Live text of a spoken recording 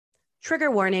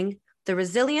Trigger warning. The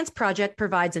Resilience Project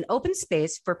provides an open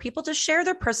space for people to share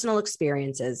their personal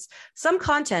experiences. Some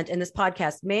content in this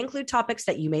podcast may include topics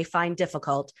that you may find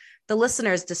difficult. The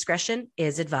listener's discretion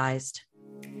is advised.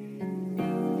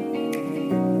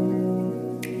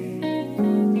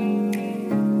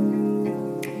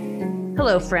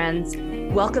 Hello, friends.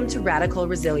 Welcome to Radical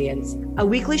Resilience, a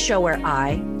weekly show where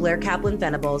I, Blair Kaplan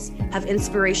Venables, have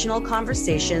inspirational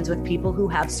conversations with people who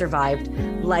have survived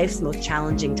life's most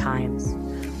challenging times.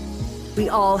 We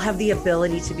all have the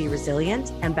ability to be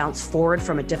resilient and bounce forward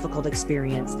from a difficult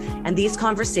experience, and these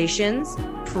conversations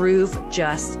prove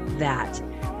just that.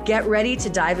 Get ready to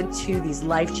dive into these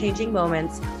life-changing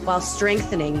moments while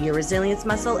strengthening your resilience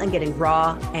muscle and getting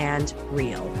raw and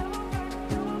real.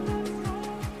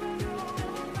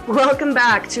 Welcome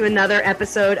back to another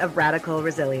episode of Radical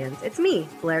Resilience. It's me,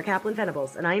 Blair Kaplan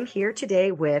Venables, and I'm here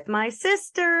today with my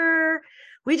sister.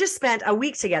 We just spent a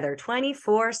week together,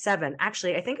 24/7.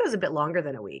 Actually, I think it was a bit longer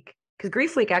than a week because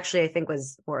Grief Week actually I think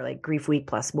was more like Grief Week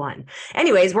 +1.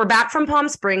 Anyways, we're back from Palm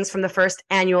Springs from the first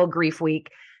annual Grief Week.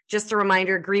 Just a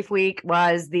reminder, Grief Week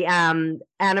was the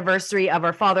anniversary of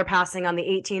our father passing on the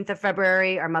 18th of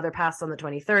February. Our mother passed on the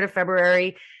 23rd of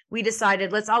February. We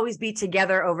decided let's always be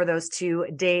together over those two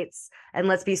dates and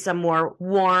let's be some more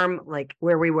warm, like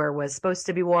where we were was supposed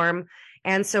to be warm.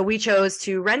 And so we chose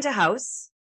to rent a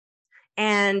house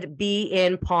and be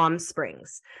in Palm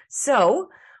Springs. So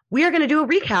we are going to do a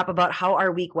recap about how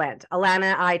our week went.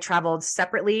 Alana and I traveled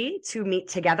separately to meet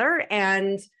together,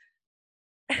 and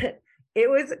it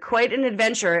was quite an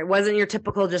adventure. It wasn't your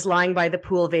typical just lying by the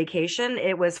pool vacation.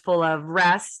 It was full of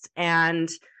rest and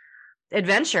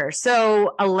adventure.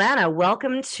 So Alana,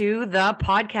 welcome to the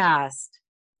podcast.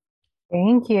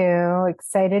 Thank you.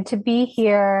 Excited to be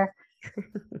here.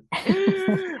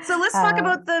 So let's talk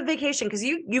about the vacation, because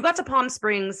you got to Palm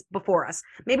Springs before us.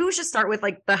 Maybe we should start with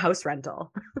like the house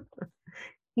rental.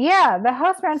 Yeah, the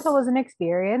house rental was an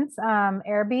experience.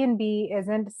 Airbnb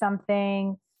isn't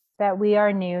something that we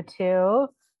are new to.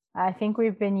 I think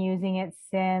we've been using it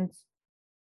since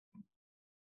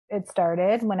it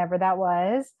started, whenever that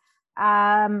was.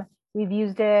 We've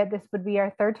used it. This would be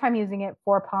our third time using it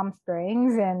for Palm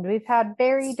Springs, and we've had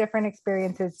very different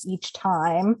experiences each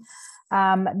time.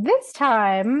 This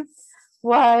time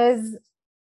was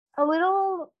a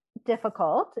little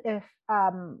difficult, if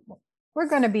we're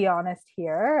going to be honest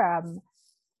here.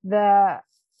 The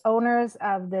owners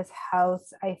of this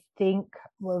house, I think,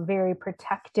 were very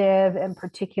protective and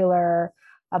particular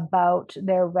about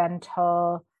their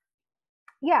rental.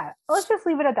 Yeah, let's just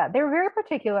leave it at that. They were very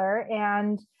particular.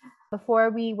 And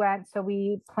before we went, so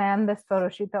we planned this photo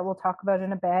shoot that we'll talk about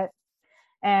in a bit.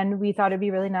 And we thought it'd be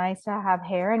really nice to have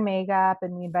hair and makeup.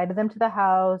 And we invited them to the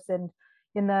house. And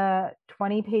in the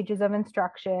 20 pages of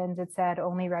instructions, it said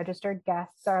only registered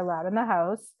guests are allowed in the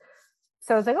house.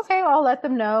 So I was like, okay, I'll let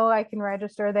them know I can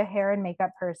register the hair and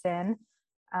makeup person.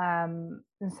 And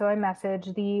so I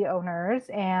messaged the owners,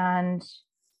 and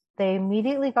they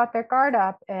immediately got their guard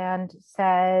up and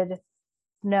said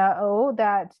no,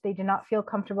 that they did not feel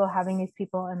comfortable having these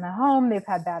people in the home. They've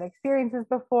had bad experiences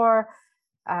before.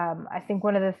 I think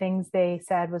one of the things they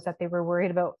said was that they were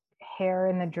worried about hair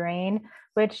in the drain,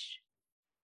 which,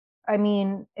 I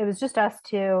mean, it was just us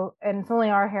two, and it's only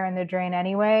our hair in the drain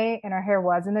anyway. And our hair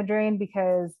was in the drain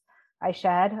because I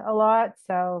shed a lot.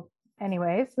 So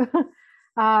anyways,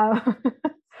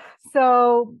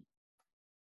 so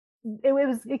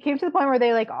it came to the point where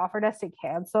they like offered us to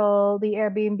cancel the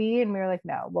Airbnb, and we were like,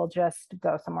 no, we'll just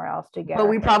go somewhere else to get. But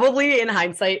we probably, in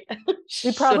hindsight,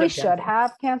 should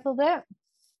have canceled it.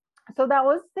 So that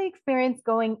was the experience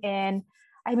going in.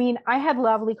 I mean, I had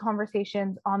lovely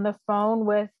conversations on the phone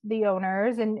with the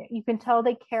owners, and you can tell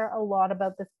they care a lot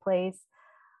about this place.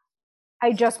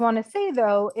 I just want to say,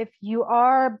 though, if you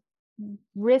are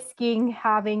risking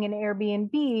having an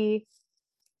Airbnb,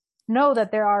 know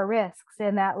that there are risks,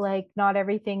 and that like not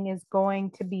everything is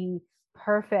going to be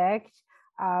perfect.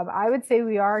 I would say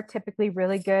we are typically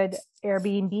really good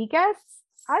Airbnb guests.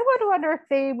 I would wonder if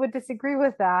they would disagree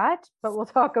with that, but we'll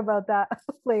talk about that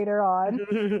later on.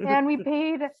 And we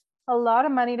paid a lot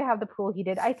of money to have the pool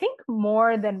heated. I think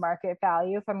more than market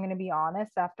value, if I'm going to be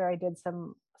honest, after I did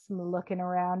some looking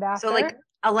around after. So like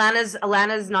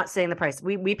Alana's not saying the price.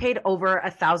 We paid over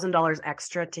 $1,000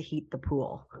 extra to heat the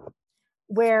pool,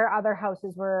 where other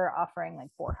houses were offering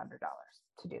like $400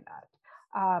 to do that.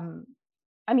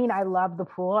 I mean, I love the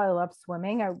pool. I love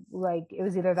swimming. I like, it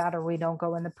was either that or we don't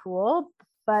go in the pool,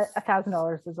 but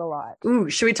 $1,000 is a lot. Ooh,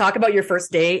 should we talk about your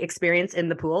first day experience in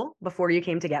the pool before you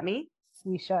came to get me?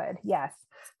 We should, yes.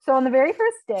 So on the very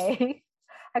first day,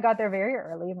 I got there very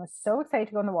early and was so excited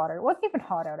to go in the water. It wasn't even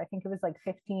hot out. I think it was like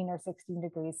 15 or 16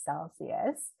 degrees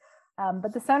Celsius.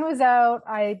 But the sun was out.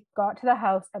 I got to the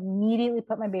house, immediately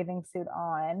put my bathing suit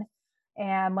on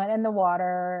and went in the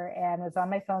water and was on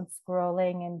my phone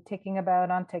scrolling and ticking about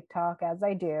on TikTok as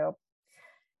I do.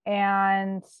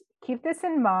 And keep this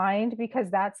in mind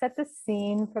because that set the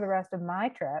scene for the rest of my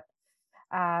trip.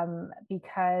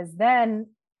 Because then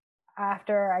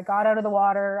after I got out of the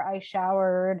water, I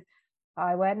showered,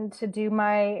 I went to do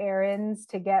my errands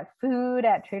to get food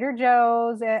at Trader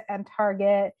Joe's and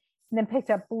Target, and then picked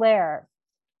up Blair.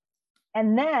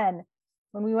 And then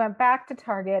when we went back to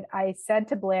Target, I said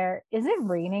to Blair, is it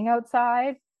raining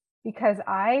outside? Because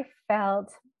I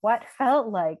felt what felt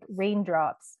like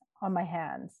raindrops on my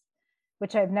hands,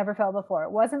 which I've never felt before.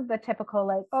 It wasn't the typical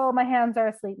like, oh, my hands are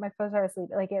asleep, my foot are asleep.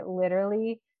 Like it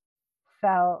literally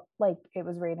felt like it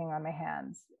was raining on my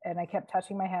hands. And I kept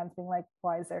touching my hands being like,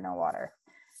 why is there no water?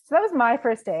 So that was my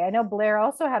first day. I know Blair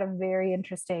also had a very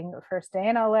interesting first day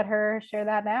and I'll let her share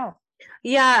that now.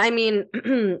 Yeah, I mean,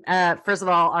 first of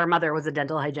all, our mother was a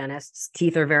dental hygienist.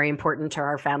 Teeth are very important to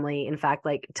our family. In fact,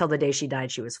 like till the day she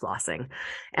died, she was flossing.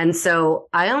 And so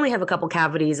I only have a couple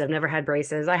cavities. I've never had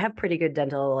braces. I have pretty good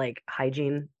dental like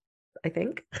hygiene, I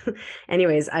think.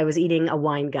 Anyways, I was eating a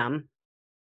wine gum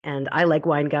and I like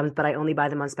wine gums, but I only buy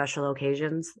them on special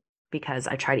occasions because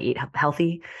I try to eat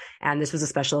healthy. And this was a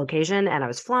special occasion and I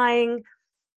was flying.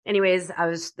 Anyways,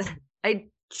 I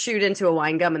chewed into a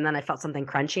wine gum and then I felt something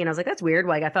crunchy and I was like, that's weird.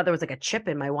 Like I thought there was like a chip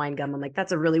in my wine gum. I'm like,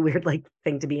 that's a really weird like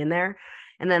thing to be in there.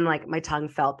 And then like my tongue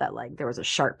felt that like there was a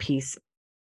sharp piece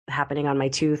happening on my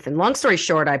tooth. And long story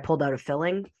short, I pulled out a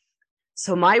filling.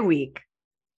 So my week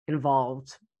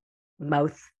involved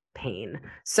mouth pain.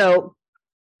 So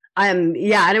and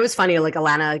it was funny. Like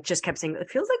Alana just kept saying, it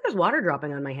feels like there's water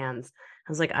dropping on my hands.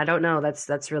 I was like, I don't know.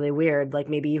 That's really weird. Like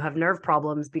maybe you have nerve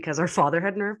problems because our father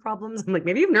had nerve problems. I'm like,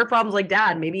 maybe you have nerve problems like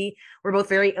dad. Maybe we're both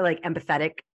very like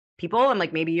empathetic people. I'm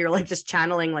like, maybe you're like just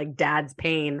channeling like dad's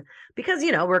pain because,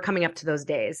 we're coming up to those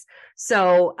days.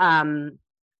 So,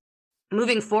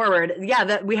 moving forward, we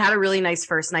had a really nice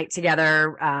first night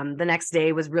together. The next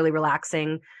day was really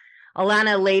relaxing.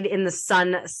 Alana laid in the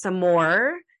sun some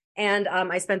more. And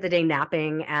I spent the day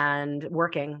napping and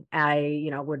working. I,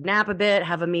 would nap a bit,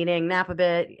 have a meeting, nap a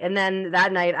bit. And then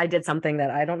that night I did something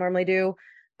that I don't normally do,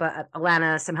 but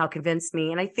Alana somehow convinced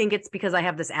me. And I think it's because I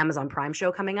have this Amazon Prime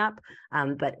show coming up.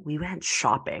 But we went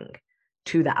shopping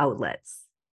to the outlets.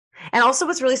 And also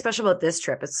what's really special about this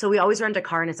trip is so we always rent a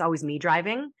car and it's always me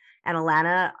driving. And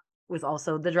Alana was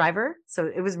also the driver.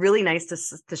 So it was really nice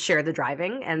to share the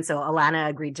driving. And so Alana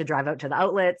agreed to drive out to the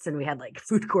outlets and we had like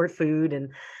food court food and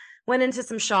went into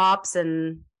some shops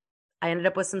and I ended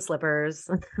up with some slippers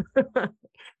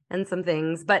and some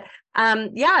things. But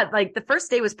like the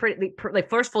first day was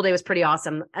first full day was pretty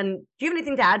awesome. And do you have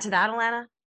anything to add to that, Alana?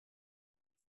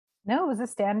 No, it was a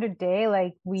standard day.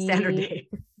 Standard day.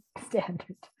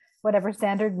 Standard, whatever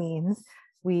standard means.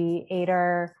 We ate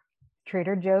our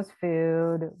Trader Joe's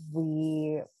food.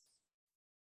 We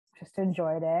just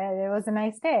enjoyed it. It was a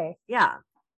nice day. Yeah.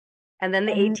 And then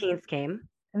the 18th came.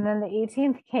 And then the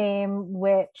 18th came,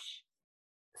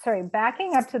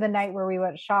 backing up to the night where we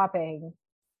went shopping,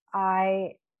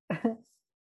 I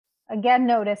again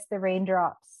noticed the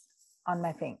raindrops on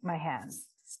my hands.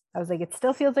 I was like, it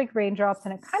still feels like raindrops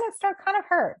and it kind of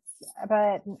hurts.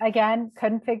 But again,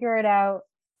 couldn't figure it out.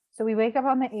 So we wake up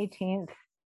on the 18th.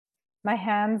 My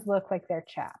hands look like they're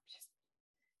chapped.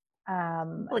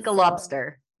 Like a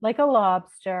lobster. Like a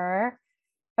lobster.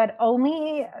 But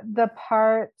only the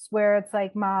parts where it's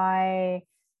like my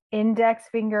index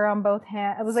finger on both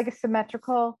hands. It was like a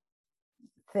symmetrical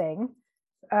thing,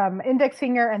 index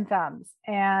finger and thumbs.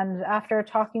 And after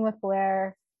talking with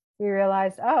Blair, we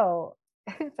realized, oh,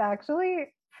 it's actually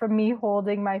from me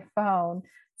holding my phone.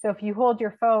 So if you hold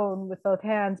your phone with both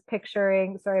hands,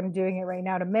 I'm doing it right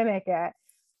now to mimic it.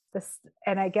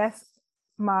 And I guess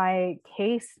my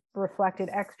case reflected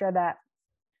extra that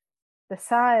the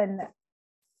sun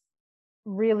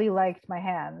really liked my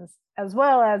hands, as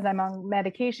well as I'm on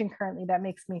medication currently that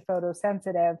makes me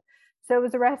photosensitive. So it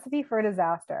was a recipe for a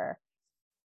disaster.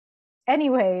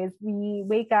 Anyways, we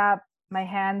wake up, my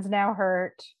hands now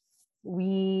hurt.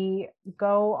 We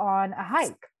go on a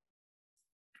hike.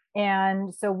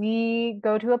 And so we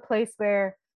go to a place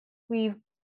where we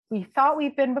thought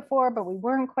we've been before, but we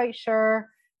weren't quite sure.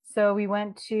 So we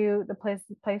went to the place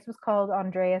was called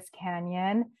Andreas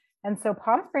Canyon. And so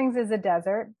Palm Springs is a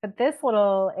desert, but this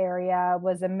little area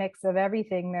was a mix of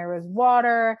everything. There was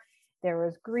water, there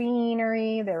was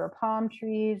greenery, there were palm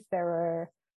trees, there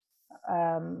were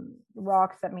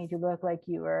rocks that made you look like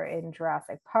you were in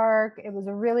Jurassic Park. It was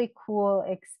a really cool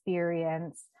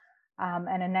experience,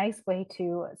 and a nice way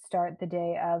to start the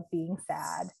day of being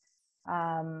sad.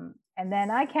 And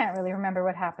then I can't really remember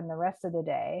what happened the rest of the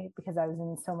day because I was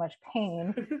in so much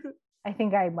pain. I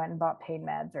think I went and bought pain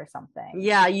meds or something.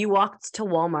 Yeah, you walked to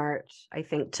Walmart, I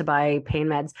think, to buy pain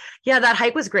meds. Yeah, that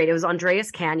hike was great. It was Andreas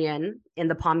Canyon in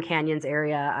the Palm Canyons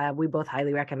area. We both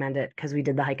highly recommend it because we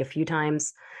did the hike a few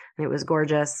times and it was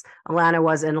gorgeous. Alana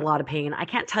was in a lot of pain. I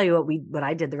can't tell you what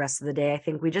I did the rest of the day. I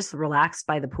think we just relaxed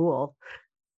by the pool.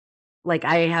 Like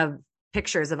I have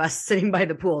pictures of us sitting by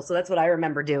the pool. So that's what I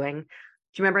remember doing.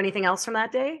 Do you remember anything else from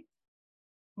that day?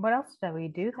 What else did we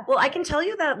do? Well, I can tell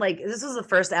you that like this was the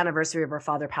first anniversary of our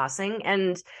father passing,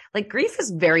 and like grief is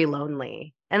very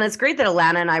lonely. And it's great that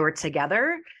Alana and I were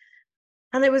together.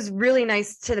 And it was really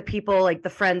nice to the people, like the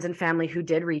friends and family who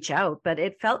did reach out, but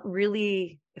it felt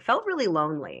really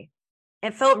lonely.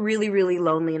 It felt really, really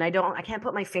lonely. And I can't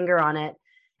put my finger on it.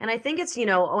 And I think it's,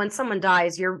 when someone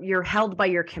dies, you're held by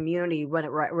your community when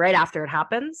right after it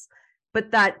happens.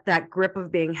 But that grip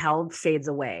of being held fades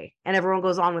away and everyone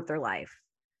goes on with their life.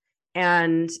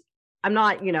 And I'm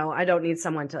not, I don't need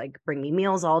someone to like bring me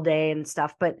meals all day and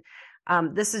stuff, but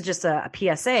this is just a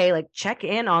PSA, like check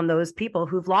in on those people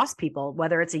who've lost people,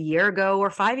 whether it's a year ago or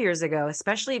 5 years ago,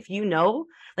 especially if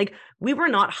like we were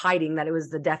not hiding that it was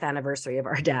the death anniversary of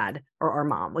our dad or our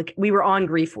mom. Like we were on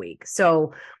grief week.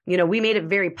 So, we made it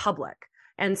very public.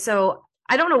 And so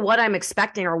I don't know what I'm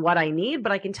expecting or what I need,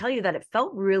 but I can tell you that it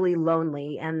felt really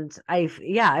lonely. And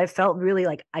it felt really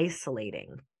like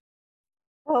isolating.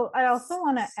 Well, I also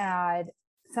want to add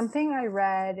something I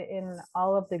read in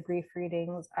all of the grief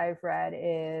readings I've read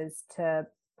is to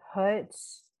put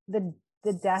the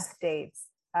death dates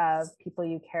of people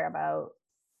you care about,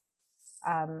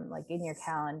 like in your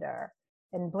calendar.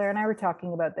 And Blair and I were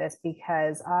talking about this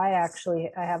because I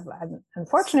have an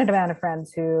unfortunate amount of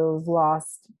friends who've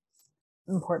lost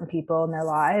important people in their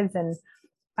lives, and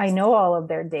I know all of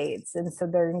their dates, and so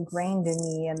they're ingrained in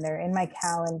me and they're in my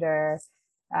calendar.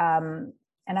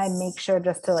 And I make sure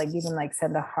just to like even like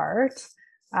send a heart.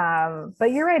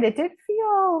 But you're right, it did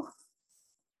feel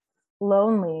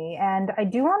lonely. And I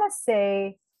do want to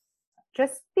say,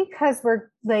 just because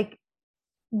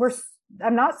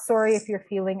I'm not sorry if you're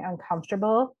feeling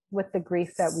uncomfortable with the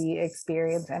grief that we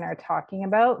experience and are talking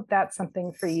about. That's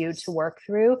something for you to work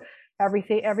through.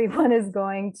 Everyone is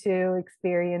going to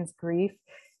experience grief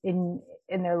in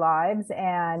their lives,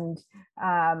 and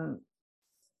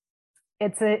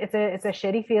it's a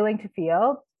shitty feeling to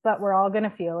feel, but we're all going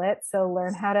to feel it. So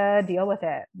learn how to deal with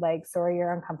it. Like, sorry,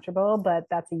 you're uncomfortable, but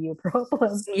that's a you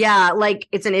problem. Yeah. Like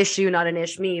it's an issue, not an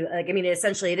ishme. Like, I mean,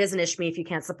 essentially it is an ishme if you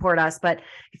can't support us, but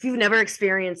if you've never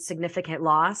experienced significant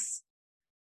loss,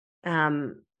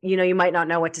 you might not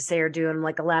know what to say or do. And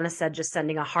like Alana said, just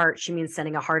sending a heart, she means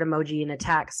sending a heart emoji in a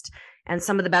text. And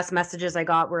some of the best messages I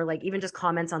got were like, even just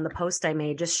comments on the post I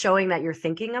made, just showing that you're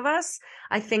thinking of us,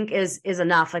 I think is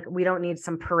enough. Like we don't need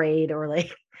some parade or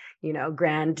like,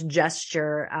 grand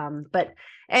gesture. But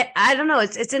I don't know.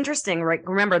 It's interesting, right?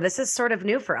 Remember, this is sort of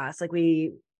new for us. Like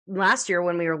last year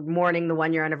when we were mourning the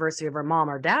 1 year anniversary of our mom,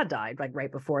 our dad died like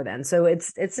right before then. So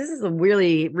this is a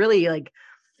really, really like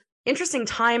interesting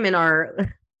time in our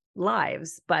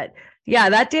lives. But yeah,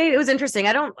 that day it was interesting.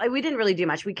 We didn't really do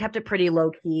much. We kept it pretty low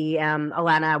key.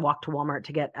 Alana walked to Walmart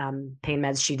to get pain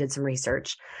meds. She did some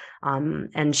research,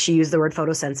 and she used the word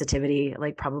photosensitivity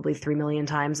like probably 3 million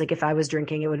times. Like if I was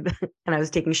drinking, it would, and I was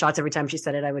taking shots every time she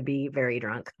said it, I would be very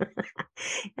drunk. But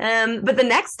the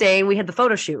next day we had the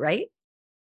photo shoot, right?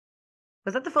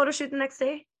 Was that the photo shoot the next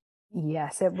day?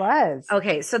 Yes, it was.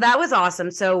 Okay, so that was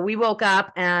awesome. So we woke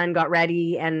up and got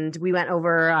ready and we went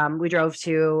over, we drove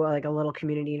to like a little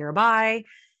community nearby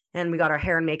and we got our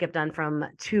hair and makeup done from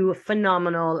two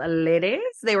phenomenal ladies.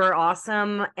 They were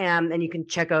awesome. And you can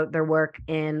check out their work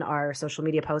in our social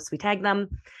media posts. We tagged them.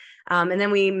 And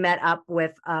then we met up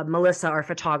with Melissa, our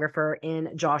photographer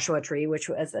in Joshua Tree, which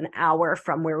was an hour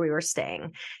from where we were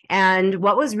staying. And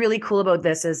what was really cool about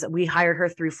this is we hired her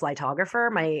through Flytographer.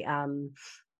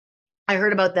 I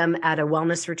heard about them at a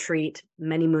wellness retreat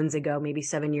many moons ago, maybe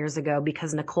 7 years ago,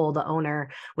 because Nicole, the owner,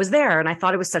 was there. And I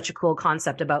thought it was such a cool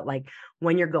concept about like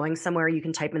when you're going somewhere, you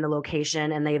can type in the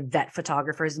location and they vet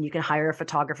photographers and you can hire a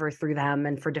photographer through them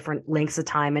and for different lengths of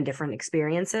time and different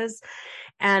experiences.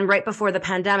 And right before the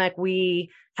pandemic,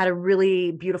 we had a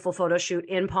really beautiful photo shoot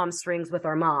in Palm Springs with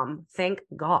our mom. Thank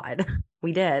God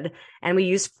we did. And we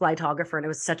used Flytographer and it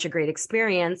was such a great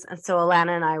experience. And so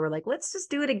Alana and I were like, let's just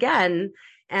do it again.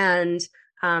 And,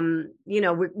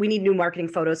 we need new marketing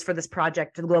photos for this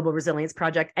project, the Global Resilience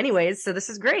Project anyways. So this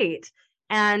is great.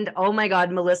 And oh my God,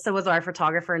 Melissa was our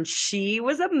photographer and she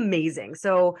was amazing.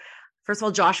 So first of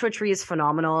all, Joshua Tree is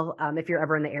phenomenal. If you're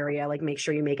ever in the area, like make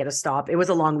sure you make it a stop. It was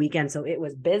a long weekend, so it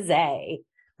was busy,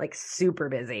 like super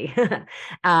busy.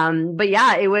 But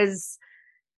yeah, it was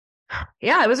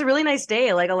a really nice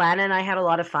day. Like Alana and I had a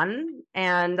lot of fun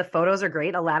and the photos are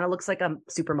great. Alana looks like a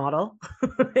supermodel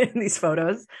in these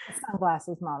photos.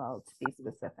 Sunglasses model, to be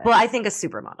specific. Well, I think a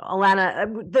supermodel.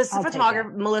 Alana, the photographer,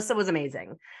 Melissa was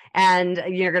amazing. And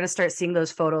you're going to start seeing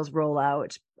those photos roll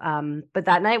out. But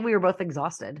that night we were both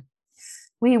exhausted.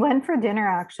 We went for dinner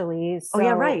actually. So oh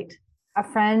yeah, right. A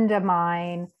friend of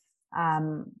mine,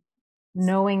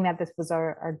 knowing that this was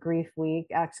our grief week,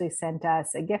 actually sent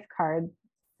us a gift card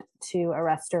to a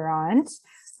restaurant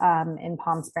in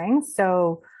Palm Springs.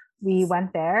 So we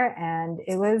went there and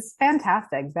it was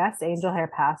fantastic. Best angel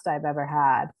hair pasta I've ever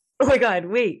had. Oh my God,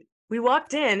 wait. We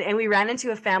walked in and we ran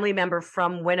into a family member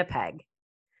from Winnipeg.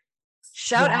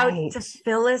 Shout out to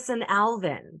Phyllis and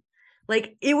Alvin.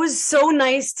 Like, it was so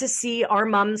nice to see our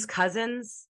mom's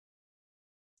cousins.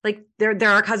 Like, they're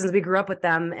our cousins. We grew up with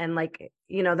them and like,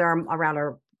 you know, they're around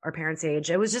our parents'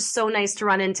 age. It was just so nice to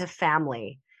run into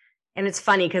family. And it's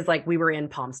funny because like we were in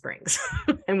Palm Springs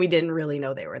and we didn't really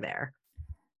know they were there.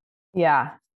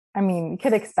 Yeah. I mean, you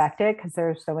could expect it because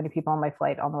there's so many people on my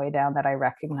flight on the way down that I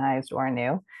recognized or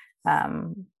knew.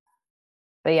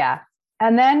 But yeah.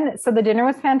 And then, so the dinner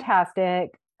was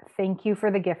fantastic. Thank you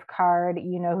for the gift card.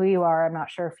 You know who you are. I'm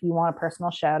not sure if you want a personal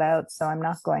shout out, so I'm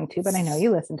not going to, but I know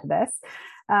you listen to this.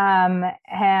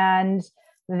 And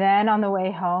then on the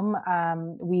way home,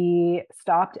 we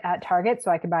stopped at Target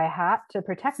so I could buy a hat to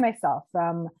protect myself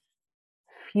from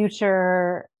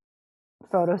future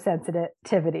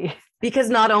photosensitivity. Because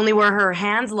not only were her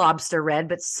hands lobster red,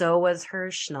 but so was her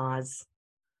schnoz.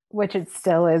 Which it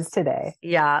still is today.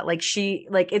 Yeah, like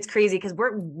it's crazy because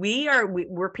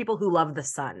we're people who love the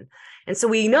sun. And so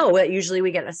we know that usually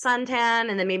we get a suntan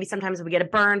and then maybe sometimes we get a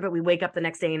burn, but we wake up the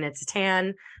next day and it's a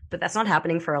tan. But that's not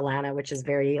happening for Alana, which is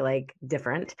very like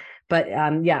different. But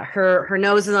yeah, her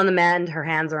nose is on the mend, her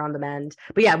hands are on the mend.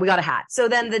 But yeah, we got a hat. So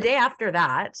then the day after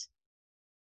that,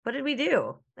 what did we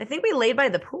do? I think we laid by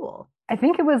the pool. I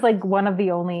think it was like one of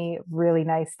the only really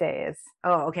nice days.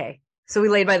 Oh, okay. So we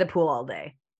laid by the pool all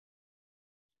day.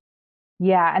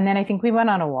 Yeah, and then I think we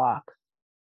went on a walk.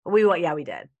 We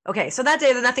did. Okay, so that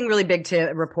day, there's nothing really big to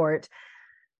report.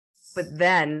 But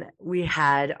then we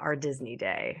had our Disney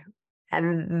day,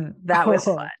 and that was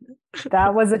fun.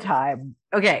 That was a time.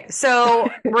 Okay, so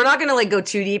we're not going to like go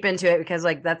too deep into it because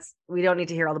like we don't need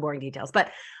to hear all the boring details. But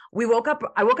I woke up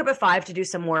at 5 to do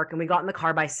some work, and we got in the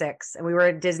car by 6, and we were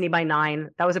at Disney by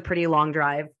 9. That was a pretty long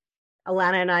drive.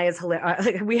 Alana and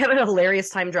I we had a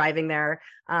hilarious time driving there.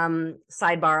 Sidebar,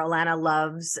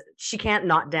 Alana she can't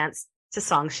not dance to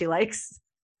songs she likes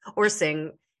or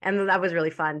sing. And that was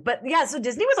really fun. But yeah, so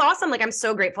Disney was awesome. Like, I'm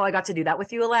so grateful I got to do that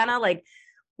with you, Alana. Like,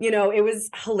 you know, it was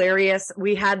hilarious.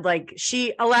 We had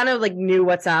Alana like knew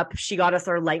what's up. She got us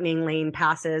our lightning lane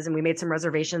passes and we made some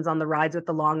reservations on the rides with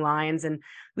the long lines. And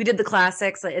we did the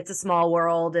classics, like It's a Small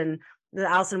World and the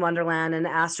Alice in Wonderland and the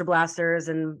Astro Blasters,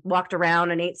 and walked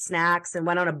around and ate snacks and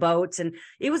went on a boat. And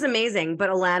it was amazing. But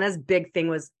Alana's big thing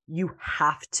was, you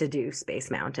have to do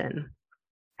Space Mountain.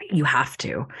 You have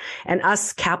to. And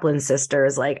us Kaplan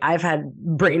sisters, like, I've had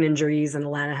brain injuries and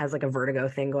Alana has like a vertigo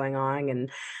thing going on. And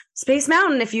Space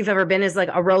Mountain, if you've ever been, is like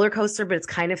a roller coaster, but it's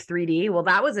kind of 3D. Well,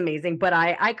 that was amazing. But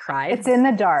I cried. It's in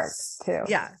the dark too.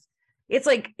 Yeah. It's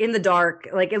like in the dark,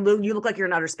 like you look like you're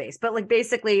in outer space, but like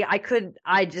basically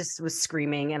I just was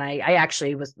screaming and I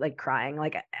actually was like crying.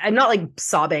 Like, I'm not like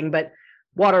sobbing, but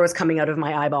water was coming out of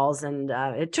my eyeballs. And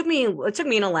it took me and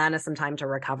Alana some time to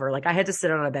recover. Like, I had to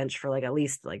sit on a bench for like at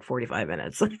least like 45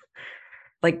 minutes.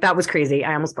 Like, that was crazy.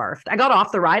 I almost barfed. I got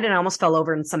off the ride and I almost fell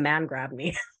over and some man grabbed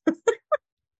me.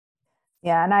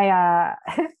 Yeah. And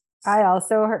I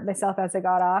also hurt myself as I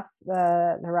got off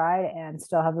the ride and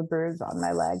still have a bruise on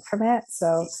my leg from it.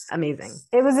 So amazing.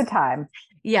 It was a time.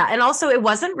 Yeah. And also it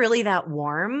wasn't really that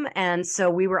warm. And so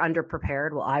we were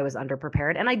underprepared. Well, I was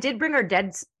underprepared. And I did bring our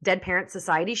Dead Parents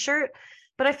Society shirt,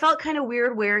 but I felt kind of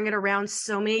weird wearing it around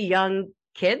so many young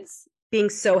kids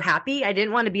being so happy. I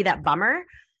didn't want to be that bummer.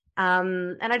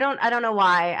 And I don't know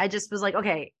why. I just was like,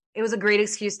 okay, it was a great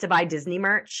excuse to buy Disney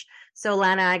merch. So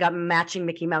Lana and I got matching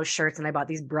Mickey Mouse shirts, and I bought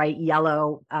these bright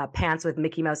yellow pants with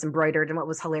Mickey Mouse embroidered. And what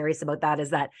was hilarious about that is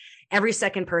that every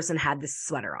second person had this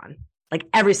sweater on, like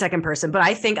every second person. But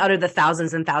I think out of the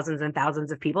thousands and thousands and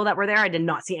thousands of people that were there, I did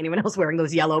not see anyone else wearing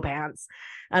those yellow pants.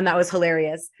 And that was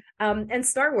hilarious. And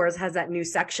Star Wars has that new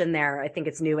section there. I think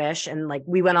it's newish. And like,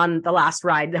 we went on the last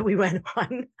ride that we went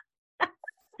on.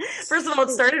 First of all, it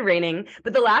started raining,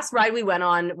 but the last ride we went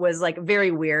on was like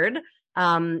very weird. It's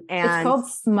And called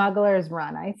Smuggler's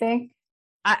Run, I think.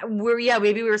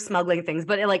 maybe we were smuggling things,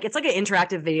 but it's like an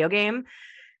interactive video game.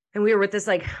 And we were with this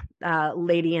like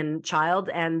lady and child,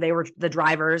 and they were the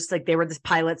drivers, like they were the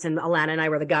pilots, and Alana and I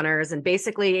were the gunners. And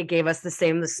basically, it gave us the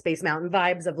Space Mountain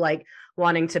vibes of like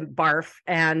wanting to barf.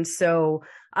 And so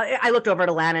I looked over at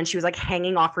Alana, and she was like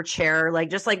hanging off her chair, like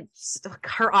just like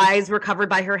her eyes were covered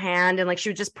by her hand, and like she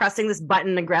was just pressing this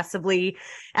button aggressively.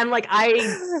 And like I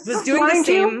was doing the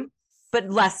same, but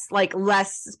less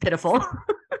pitiful.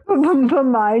 But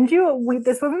mind you,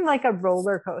 this wasn't like a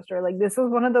roller coaster. Like this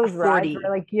was one of those rides where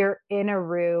like you're in a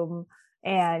room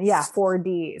and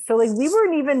 4D. So like we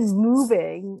weren't even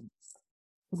moving,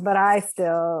 but I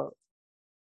still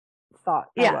thought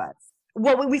I was.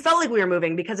 Well, we felt like we were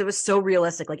moving because it was so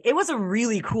realistic. Like it was a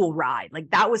really cool ride.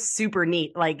 Like that was super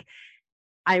neat. Like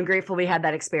I'm grateful we had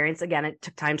that experience. Again, it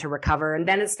took time to recover, and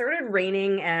then it started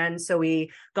raining, and so we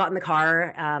got in the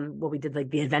car. We did like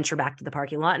the adventure back to the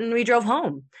parking lot, and we drove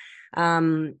home.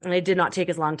 And it did not take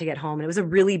as long to get home, and it was a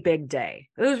really big day.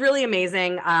 It was really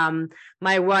amazing.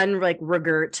 My one like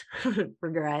regret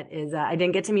is I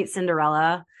didn't get to meet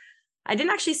Cinderella. I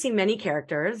didn't actually see many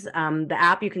characters. The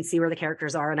app, you can see where the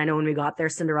characters are, and I know when we got there,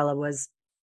 Cinderella was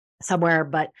somewhere,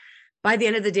 but by the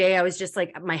end of the day, I was just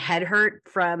like, my head hurt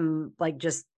from like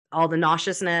just all the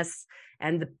nauseousness.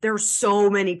 And there were so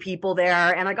many people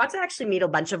there. And I got to actually meet a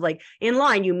bunch of like in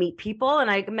line, you meet people.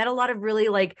 And I met a lot of really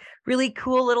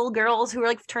cool little girls who were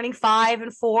like turning 5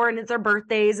 and 4, and it's their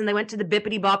birthdays. And they went to the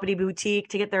Bippity Boppity Boutique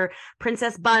to get their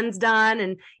princess buns done.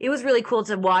 And it was really cool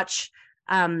to watch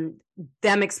them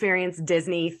experience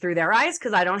Disney through their eyes,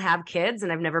 because I don't have kids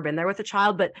and I've never been there with a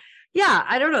child. But yeah,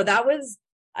 I don't know.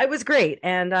 I was great.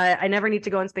 And I never need to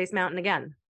go on Space Mountain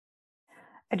again.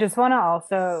 I just want to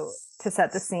also to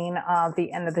set the scene of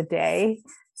the end of the day.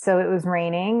 So it was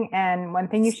raining. And one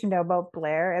thing you should know about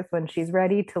Blair is when she's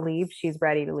ready to leave, she's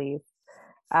ready to leave.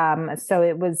 So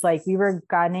it was like we were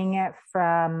gunning it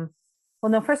from, well,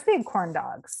 no, first we had corn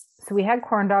dogs. So we had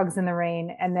corn dogs in the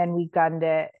rain, and then we gunned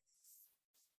it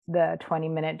the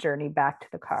 20-minute journey back to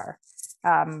the car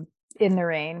in the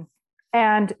rain.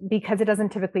 And because it doesn't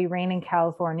typically rain in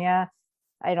California,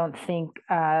 I don't think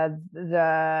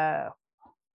the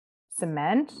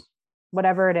cement,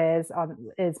 whatever it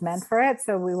is meant for it.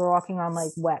 So we were walking on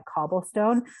like wet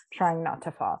cobblestone, trying not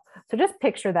to fall. So just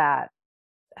picture that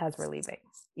as we're leaving.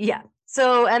 Yeah.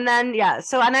 So, and then,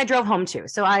 and I drove home too.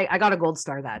 So I got a gold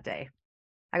star that day.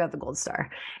 I got the gold star.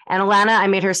 And Alana, I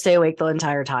made her stay awake the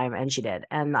entire time, and she did.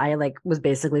 And I like was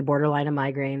basically borderline a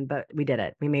migraine, but we did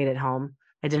it. We made it home.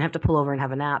 I didn't have to pull over and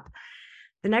have a nap.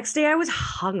 The next day I was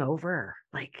hungover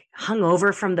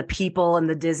from the people and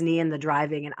the Disney and the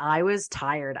driving, and I was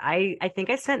tired. I think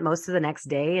I spent most of the next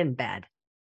day in bed.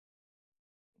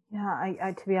 Yeah,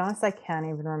 I to be honest, I can't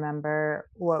even remember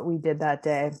what we did that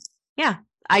day. Yeah,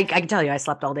 I can tell you, I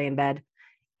slept all day in bed.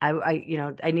 I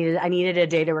needed a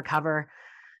day to recover.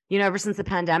 Ever since the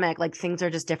pandemic, like things are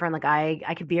just different. Like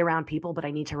I could be around people, but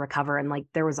I need to recover. And like,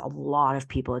 there was a lot of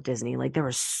people at Disney. Like there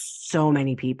were so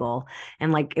many people,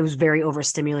 and like, it was very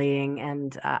overstimulating.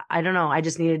 And I don't know, I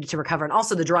just needed to recover. And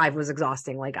also the drive was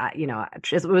exhausting. Like,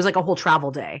 it was like a whole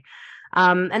travel day.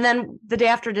 And then the day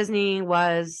after Disney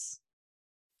was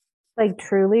like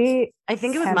truly, I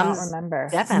think it was Mom's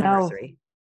death anniversary.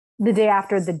 No, the day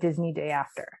after the Disney day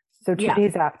after. So 2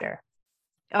 days after.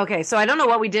 Okay, so I don't know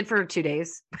what we did for 2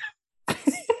 days.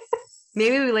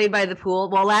 Maybe we laid by the pool.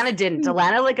 Well, Alana didn't.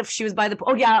 Alana, like if she was by the pool.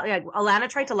 Oh, yeah. Alana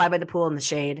tried to lie by the pool in the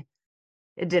shade.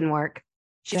 It didn't work.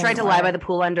 She tried to lie by the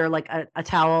pool under like a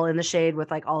towel in the shade with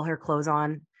like all her clothes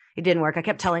on. It didn't work. I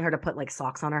kept telling her to put like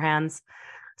socks on her hands.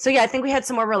 So yeah, I think we had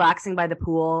some more relaxing by the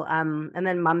pool. And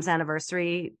then Mom's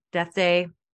anniversary, death day.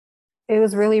 It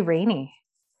was really rainy.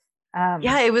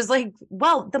 It was like,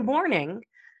 well, the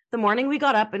morning we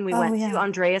got up and we went to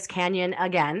Andreas Canyon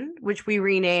again, which we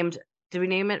renamed. Did we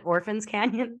name it Orphans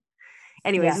Canyon?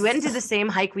 Anyways, we went into the same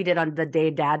hike we did on the day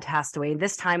Dad passed away.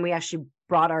 This time we actually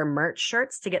brought our merch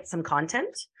shirts to get some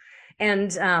content.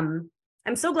 And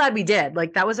I'm so glad we did.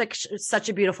 Like that was like such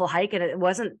a beautiful hike, and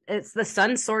it's the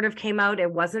sun sort of came out.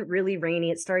 It wasn't really rainy.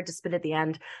 It started to spit at the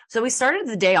end. So we started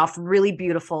the day off really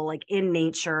beautiful, like in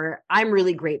nature. I'm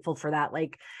really grateful for that.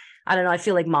 Like, I don't know. I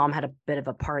feel like Mom had a bit of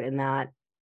a part in that.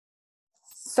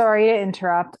 Sorry to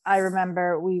interrupt. I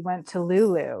remember we went to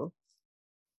Lulu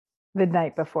the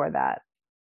night before that.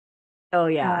 Oh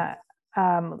yeah.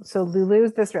 So Lulu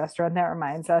is this restaurant that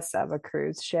reminds us of a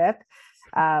cruise ship.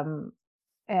 And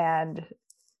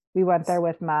we went there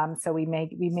with Mom. So we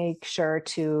make sure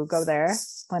to go there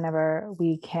whenever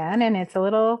we can. And it's a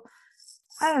little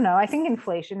I don't know. I think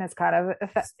inflation has kind of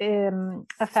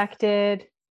affected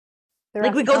the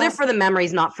Like we go there restaurant. for the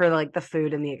memories, not for like the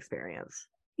food and the experience.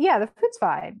 Yeah, the food's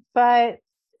fine, but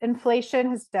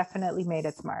inflation has definitely made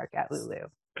its mark at Lulu.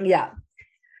 Yeah.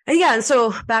 And yeah, and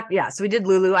so so we did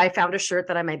Lulu. I found a shirt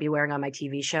that I might be wearing on my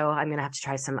TV show. I'm gonna have to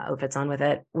try some outfits on with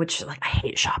it, which like I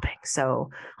hate shopping. So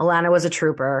Alana was a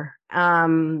trooper.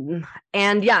 And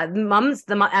yeah,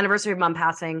 the anniversary of mom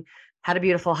passing, had a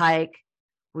beautiful hike.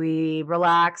 We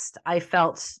relaxed. I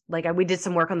felt like we did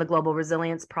some work on the Global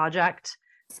Resilience Project.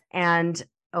 And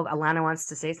oh, Alana wants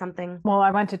to say something. Well,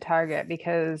 I went to Target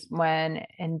because when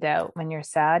in doubt, when you're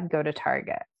sad, go to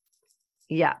Target.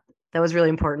 Yeah, that was really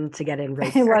important to get in right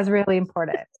It there. was really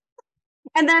important.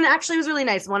 And then actually it was really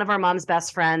nice. One of our mom's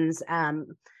best friends,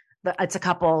 it's a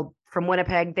couple from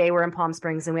Winnipeg. They were in Palm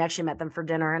Springs and we actually met them for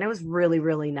dinner. And it was really,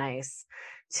 really nice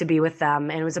to be with them.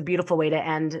 And it was a beautiful way to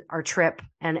end our trip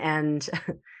and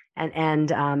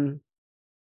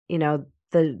you know,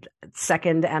 the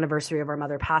second anniversary of our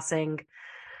mother passing.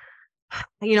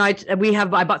 You know,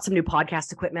 I bought some new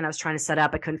podcast equipment I was trying to set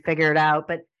up. I couldn't figure it out,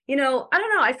 but you know, I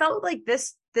don't know. I felt like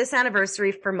this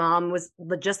anniversary for mom was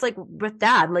just like with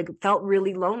dad, like felt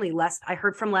really lonely. I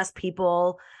heard from less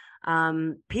people,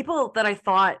 people that I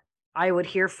thought I would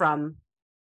hear from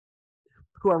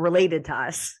who are related to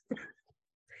us.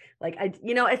 Like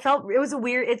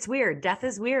it's weird. Death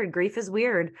is weird. Grief is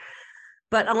weird.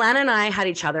 But Alana and I had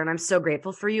each other, and I'm so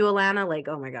grateful for you, Alana. Like,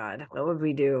 oh my God, what would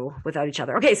we do without each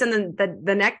other? Okay, so then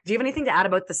the next, do you have anything to add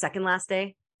about the second last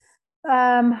day?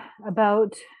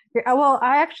 About well,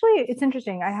 I actually, it's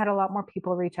interesting. I had a lot more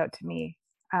people reach out to me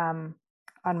on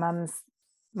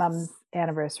mom's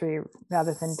anniversary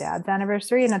rather than dad's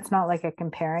anniversary, and it's not like a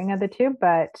comparing of the two,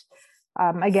 but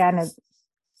again,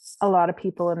 a lot of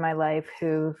people in my life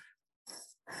who've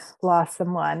lost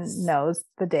someone knows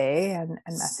the day and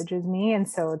messages me, and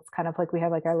so it's kind of like we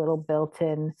have like our little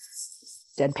built-in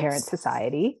dead parent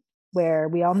society where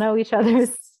we all know each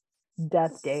other's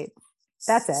death dates.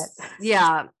 That's it.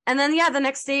 Yeah. And then, the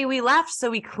next day we left.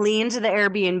 So we cleaned the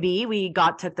Airbnb. We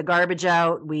took the garbage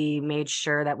out. We made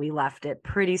sure that we left it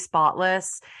pretty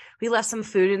spotless. We left some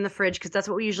food in the fridge because that's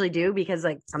what we usually do, because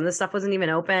like some of the stuff wasn't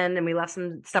even open, and we left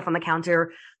some stuff on the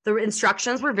counter. The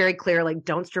instructions were very clear. Like,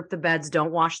 don't strip the beds,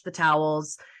 don't wash the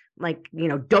towels. Like, they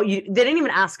didn't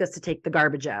even ask us to take the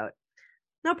garbage out.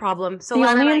 No problem. So the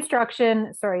only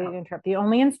instruction, sorry to interrupt. The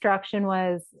only instruction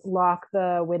was lock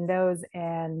the windows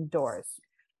and doors.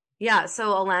 Yeah. So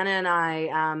Alana and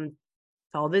I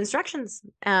followed the instructions.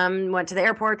 Went to the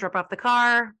airport, dropped off the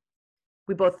car.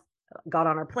 We both got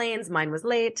on our planes. Mine was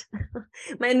late.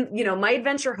 My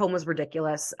adventure home was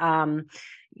ridiculous.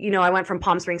 I went from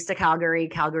Palm Springs to Calgary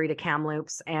to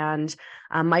Kamloops, and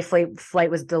my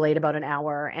flight was delayed about an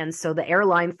hour. And so the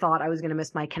airline thought I was going to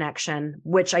miss my connection,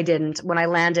 which I didn't. When I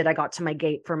landed, I got to my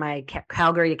gate for my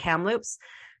Calgary to Kamloops.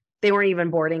 They weren't even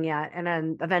boarding yet. And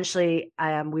then eventually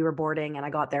we were boarding, and I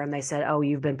got there and they said, "Oh,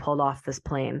 you've been pulled off this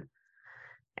plane."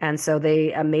 And so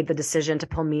they made the decision to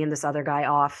pull me and this other guy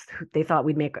off. They thought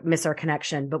we'd miss our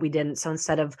connection, but we didn't. So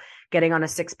instead of getting on a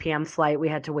 6 p.m. flight, we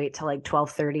had to wait till like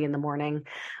 12:30 in the morning.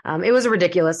 It was a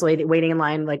ridiculous waiting in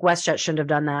line. Like WestJet shouldn't have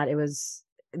done that. It was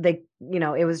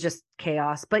just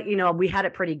chaos. But we had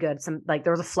it pretty good.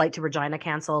 There was a flight to Regina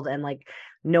canceled, and like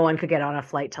no one could get on a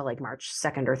flight till like March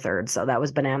 2nd or 3rd. So that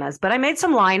was bananas. But I made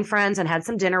some line friends and had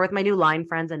some dinner with my new line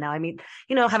friends. And now I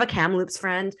have a Kamloops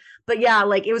friend. But yeah,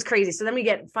 like it was crazy. So then we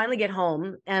finally get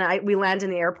home, and we land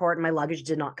in the airport, and my luggage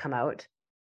did not come out.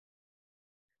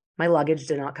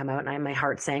 And my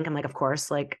heart sank. I'm like, of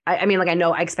course, like, I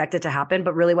know I expect it to happen,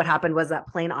 but really what happened was that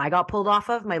plane I got pulled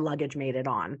off of, my luggage made it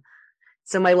on.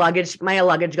 So my luggage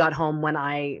got home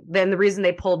then the reason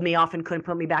they pulled me off and couldn't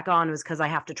put me back on was because I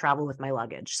have to travel with my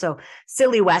luggage. So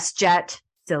silly WestJet.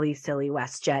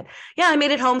 Yeah, I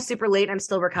made it home super late. I'm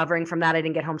still recovering from that. I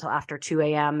didn't get home till after 2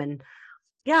 a.m. And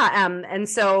yeah.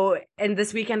 And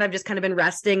this weekend I've just kind of been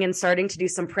resting and starting to do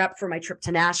some prep for my trip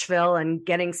to Nashville and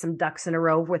getting some ducks in a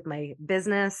row with my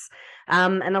business.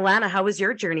 And Alana, how was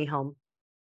your journey home?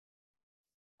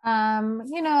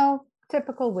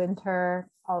 Typical winter.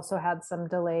 Also had some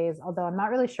delays, although I'm not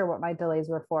really sure what my delays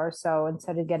were for. So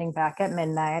instead of getting back at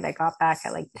midnight, I got back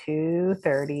at like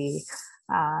 2:30.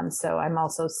 So I'm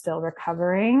also still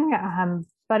recovering.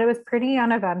 But it was pretty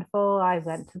uneventful. I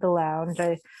went to the lounge.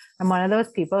 I'm one of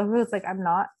those people who's like, I'm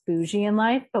not bougie in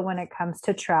life, but when it comes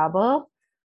to travel,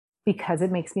 because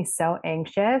it makes me so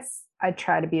anxious, I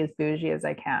try to be as bougie as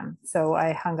I can. So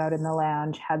I hung out in the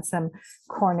lounge, had some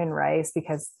corn and rice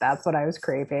because that's what I was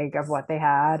craving of what they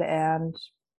had, and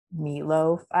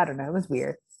meatloaf. I don't know. It was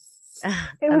weird.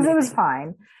 It was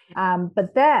fine.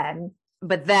 But then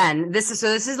but then this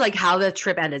is like how the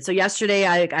trip ended. So yesterday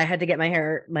I had to get my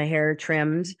hair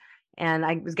trimmed, and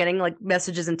I was getting like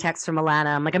messages and texts from Alana.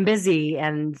 I'm like, I'm busy.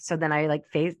 And so then I like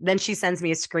then she sends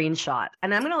me a screenshot,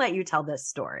 and I'm going to let you tell this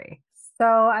story. So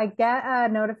I get a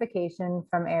notification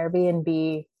from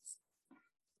Airbnb,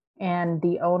 and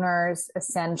the owners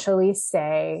essentially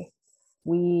say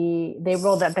they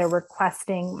wrote that they're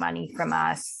requesting money from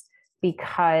us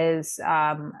because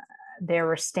there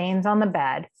were stains on the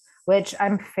bed, which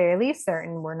I'm fairly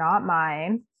certain were not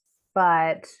mine,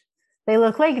 but they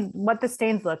look like what the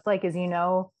stains look like is,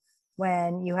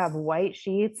 when you have white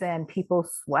sheets and people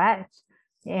sweat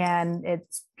and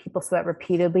people sweat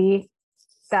repeatedly.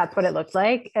 That's what it looked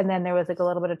like. And then there was like a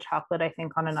little bit of chocolate, I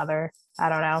think, on another, I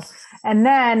don't know. And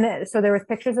then, so there was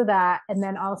pictures of that. And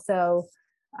then also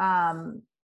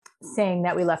saying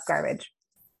that we left garbage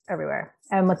everywhere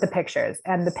and with the pictures.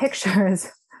 And the pictures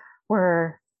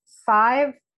were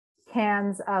 5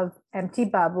 cans of empty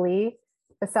bubbly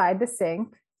beside the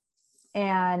sink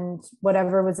and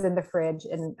whatever was in the fridge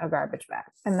in a garbage bag.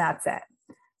 And that's it.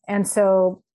 And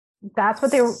so that's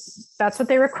what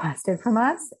they requested from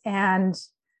us. And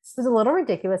it was a little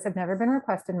ridiculous. I've never been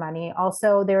requested money.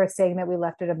 Also, they were saying that we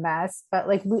left it a mess, but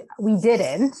like we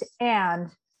didn't. And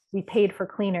we paid for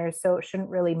cleaners, so it shouldn't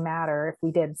really matter if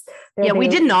we did. We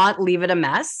did not leave it a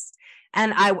mess.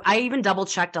 And I even double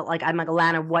checked it. Like, I'm like,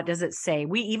 Alana, what does it say?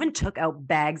 We even took out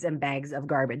bags and bags of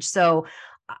garbage. So,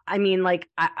 I mean, like,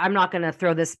 I'm not going to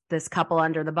throw this couple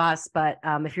under the bus, but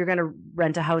if you're going to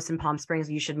rent a house in Palm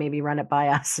Springs, you should maybe run it by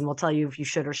us, and we'll tell you if you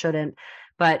should or shouldn't.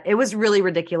 But it was really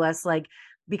ridiculous. Like,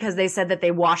 because they said that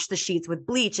they washed the sheets with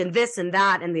bleach and this and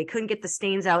that, and they couldn't get the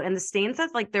stains out. And the stains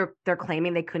that like they're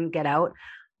claiming they couldn't get out,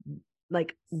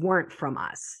 like, weren't from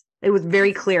us. It was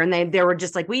very clear. And they were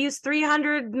just like, we used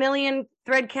 300 million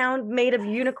thread count made of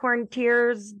unicorn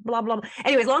tears, blah, blah, blah.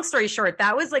 Anyways, long story short,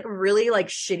 that was like really like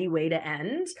shitty way to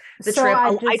end the trip.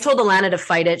 I told Alana to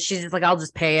fight it. She's just like, I'll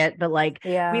just pay it. But like,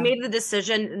 we made the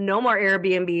decision, no more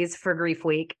Airbnbs for Grief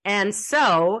Week. And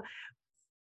so,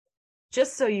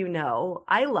 just so you know,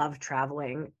 I love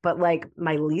traveling, but like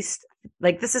my least,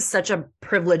 like, this is such a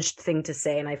privileged thing to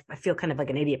say. And I feel kind of like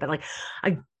an idiot, but like,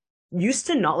 I used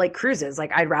to not like cruises.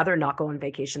 Like, I'd rather not go on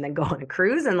vacation than go on a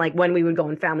cruise. And like, when we would go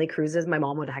on family cruises, my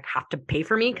mom would like have to pay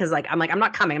for me. Cause like, I'm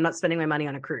not coming. I'm not spending my money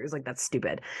on a cruise. Like, that's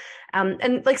stupid.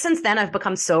 And like, since then I've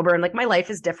become sober and like my life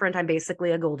is different. I'm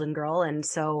basically a golden girl. And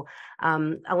so,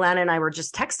 Alana and I were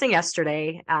just texting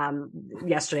yesterday,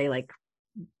 like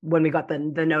when we got the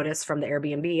notice from the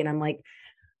Airbnb, and I'm like,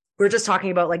 we're just talking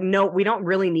about like, no, we don't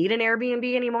really need an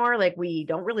Airbnb anymore. Like, we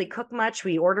don't really cook much.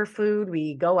 We order food,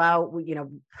 we go out,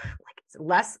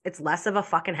 like it's less of a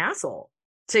fucking hassle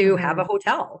to have a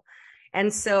hotel.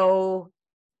 And so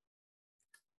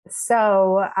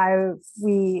I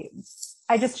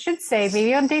just should say,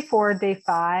 maybe on day 4, day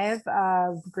 5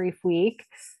 of Grief Week,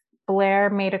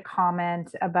 Blair made a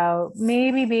comment about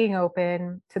maybe being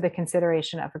open to the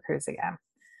consideration of a cruise again.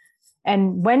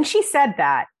 And when she said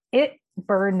that, it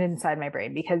burned inside my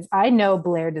brain, because I know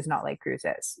Blair does not like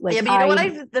cruises. Like, yeah, but you know what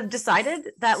I've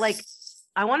decided? That like,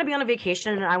 I want to be on a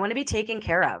vacation and I want to be taken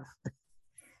care of.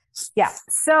 Yeah.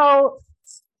 So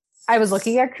I was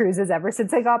looking at cruises ever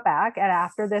since I got back. And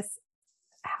after this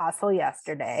hassle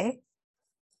yesterday,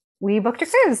 we booked a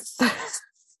cruise.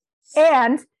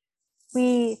 And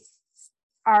we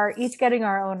are each getting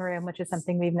our own room, which is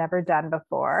something we've never done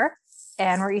before.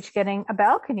 And we're each getting a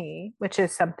balcony, which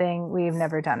is something we've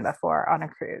never done before on a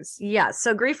cruise. Yeah.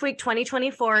 So Grief Week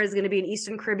 2024 is going to be an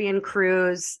Eastern Caribbean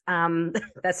cruise.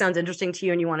 That sounds interesting to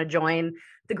you and you want to join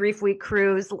the Grief Week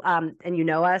cruise, and you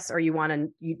know us, or we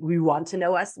want to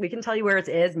know us, we can tell you where it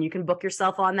is and you can book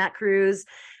yourself on that cruise.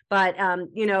 But,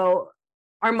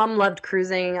 our mom loved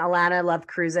cruising. Alana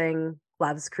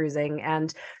loves cruising.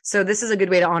 And so this is a good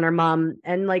way to honor mom.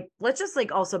 And like, let's just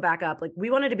like also back up. Like, we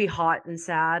wanted to be hot and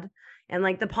sad. And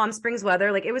like the Palm Springs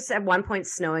weather, like it was at one point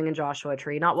snowing in Joshua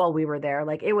Tree, not while we were there.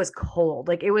 Like, it was cold.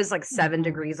 Like, it was like 7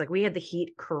 degrees. Like, we had the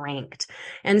heat cranked.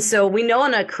 And so we know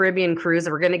on a Caribbean cruise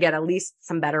that we're going to get at least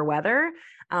some better weather.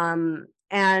 And,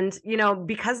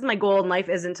 because my goal in life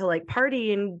isn't to like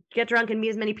party and get drunk and meet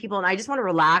as many people. And I just want to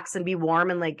relax and be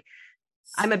warm. And like,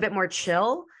 I'm a bit more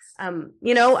chill. I'm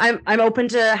open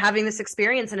to having this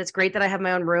experience, and it's great that I have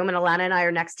my own room, and Alana and I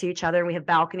are next to each other and we have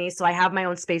balconies. So I have my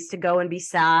own space to go and be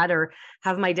sad or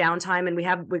have my downtime, and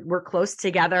we're close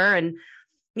together. And,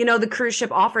 the cruise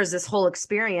ship offers this whole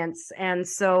experience. And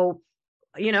so,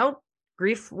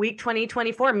 Grief Week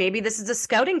 2024, maybe this is a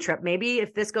scouting trip. Maybe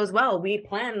if this goes well, we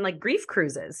plan like grief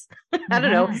cruises. I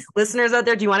don't know. Listeners out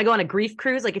there, do you want to go on a grief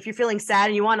cruise? Like, if you're feeling sad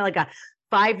and you want like a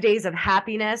 5 days of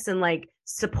happiness and like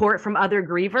support from other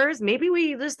grievers. Maybe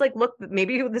we just like look,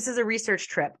 maybe this is a research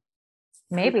trip.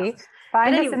 Maybe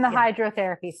find us in the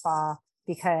hydrotherapy spa,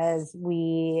 because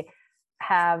we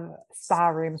have spa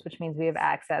rooms, which means we have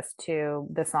access to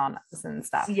the saunas and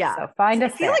stuff. Yeah. So find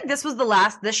us. I feel like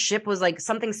this ship was like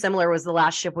something similar was the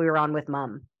last ship we were on with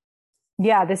Mom.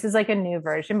 Yeah, this is like a new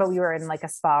version, but we were in like a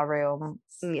spa room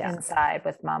inside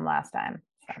with Mom last time.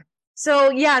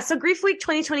 So Grief Week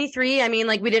 2023, I mean,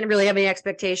 like we didn't really have any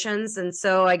expectations. And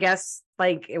so I guess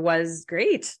like it was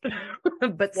great,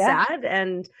 but sad.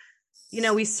 And, you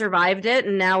know, we survived it.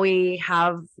 And now we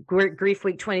have Grief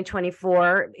Week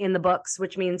 2024 in the books,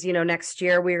 which means, you know, next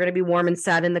year we're going to be warm and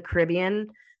sad in the Caribbean.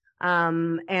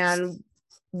 And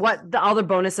what the other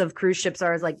bonus of cruise ships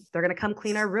are is like, they're going to come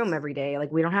clean our room every day.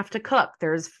 Like we don't have to cook.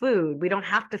 There's food. We don't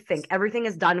have to think. Everything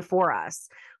is done for us.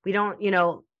 We don't, you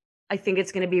know, I think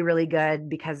it's going to be really good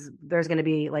because there's going to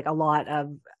be like a lot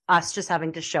of us just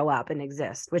having to show up and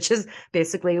exist, which is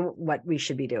basically what we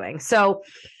should be doing. So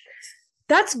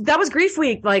that was Grief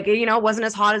Week. Like, you know, it wasn't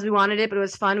as hot as we wanted it, but it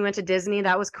was fun. We went to Disney.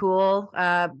 That was cool.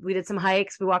 We did some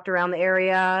hikes. We walked around the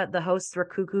area. The hosts were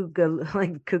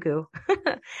cuckoo.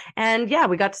 And yeah,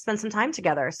 we got to spend some time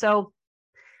together. So,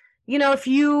 you know,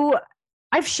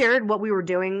 I've shared what we were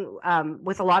doing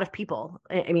with a lot of people,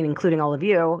 I mean, including all of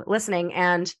you listening.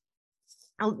 And,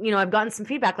 you know, I've gotten some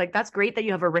feedback like, that's great that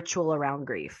you have a ritual around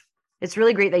grief. It's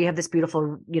really great that you have this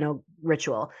beautiful, you know,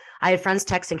 ritual. I had friends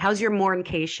texting, how's your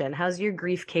mourncation? How's your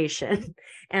griefcation?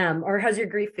 Or how's your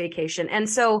grief vacation? And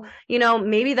so, you know,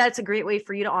 maybe that's a great way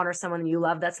for you to honor someone you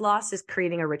love that's lost, is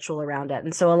creating a ritual around it.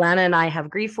 And so Alana and I have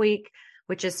Grief Week,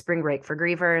 which is spring break for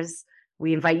grievers.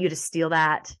 We invite you to steal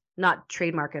that, not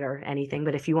trademark it or anything,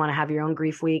 but if you want to have your own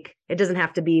Grief Week, it doesn't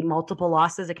have to be multiple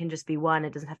losses. It can just be one.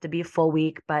 It doesn't have to be a full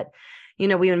week, but, you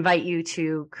know, we invite you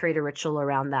to create a ritual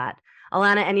around that.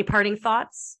 Alana, any parting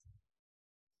thoughts?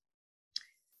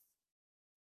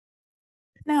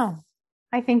 No,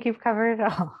 I think you've covered it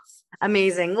all.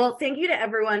 Amazing. Well, thank you to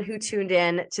everyone who tuned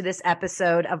in to this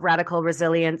episode of Radical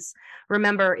Resilience.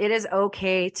 Remember, it is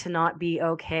okay to not be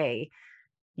okay.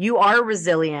 You are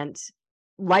resilient.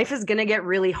 Life is going to get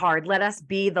really hard. Let us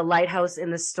be the lighthouse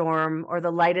in the storm, or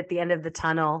the light at the end of the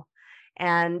tunnel.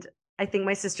 And I think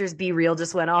my sister's Be Real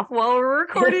just went off while we're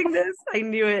recording this. I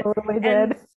knew it. Totally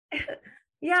did.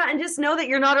 Yeah. And just know that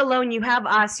you're not alone. You have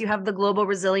us. You have the Global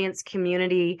Resilience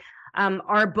community.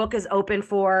 Our book is open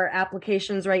for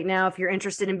applications right now. If you're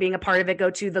interested in being a part of it, go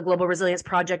to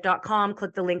theglobalresilienceproject.com,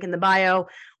 click the link in the bio.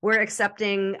 We're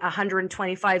accepting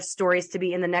 125 stories to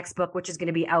be in the next book, which is going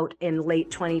to be out in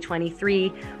late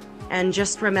 2023. And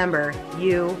just remember,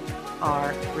 you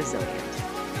are resilient.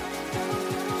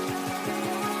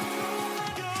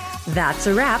 That's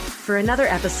a wrap for another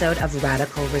episode of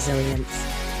Radical Resilience.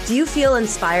 Do you feel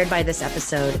inspired by this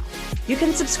episode? You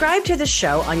can subscribe to the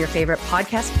show on your favorite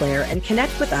podcast player and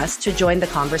connect with us to join the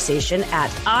conversation at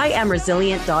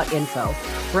IamResilient.info.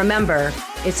 Remember,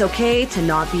 it's okay to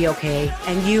not be okay,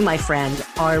 and you, my friend,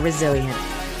 are resilient.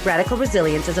 Radical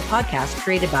Resilience is a podcast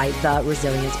created by The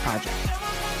Resilience Project.